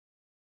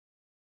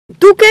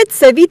Duket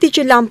se viti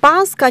që lan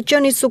pas ka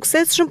qenë i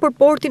suksesshëm për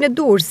portin e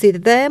Durrësit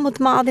dhe më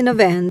të madhi në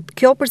vend,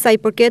 kjo përsa i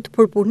përket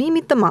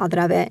përpunimit të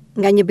mallrave.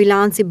 Nga një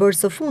bilanc i bërë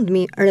së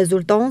fundmi,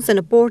 rezulton se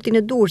në portin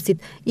e Durrësit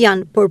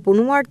janë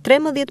përpunuar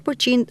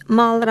 13%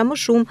 mallra më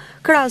shumë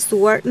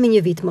krahasuar me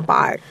një vit më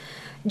parë.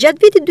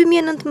 Gjatë vitit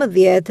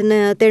 2019, në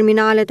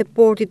terminalet e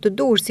portit të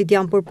Durrësit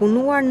janë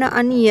përpunuar në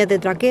anije dhe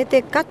tragete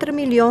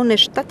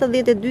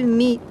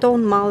 4.072.000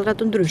 ton mallra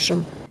të ndryshëm.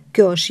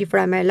 Kjo është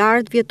shifra më e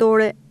lartë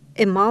vjetore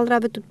e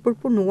mallrave të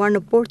përpunuar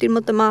në portin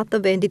më të madh të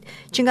vendit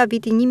që nga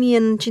viti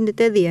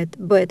 1980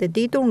 bëhet e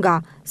ditur nga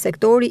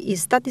sektori i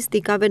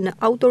statistikave në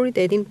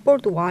autoritetin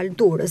portual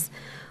Durrës.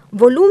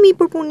 Volumi i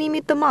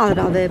përpunimit të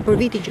mallrave për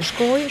vitin që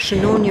shkoi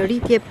shënon një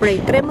rritje prej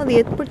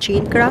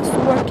 13%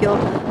 krahasuar kjo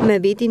me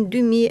vitin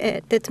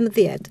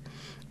 2018.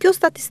 Kjo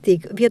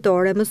statistik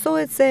vjetore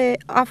mësohet se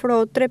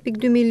afro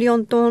 3.2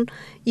 milion ton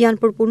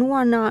janë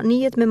përpunuar në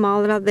anijet me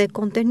mallra dhe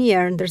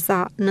kontenier,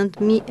 ndërsa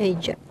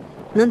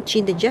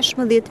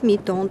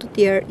 916.000 ton të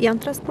tjerë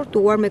janë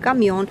transportuar me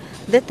kamion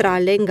dhe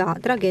trale nga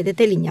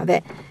tragetet e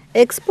linjave.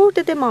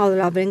 Eksportet e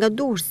mallrave nga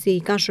Durrësi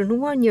kanë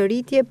shënuar një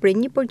rritje prej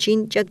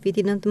 1% gjatë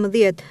vitit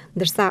 19,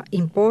 ndërsa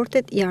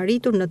importet janë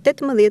rritur në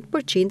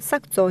 18%,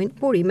 saktsojnë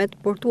burimet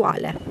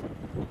portuale.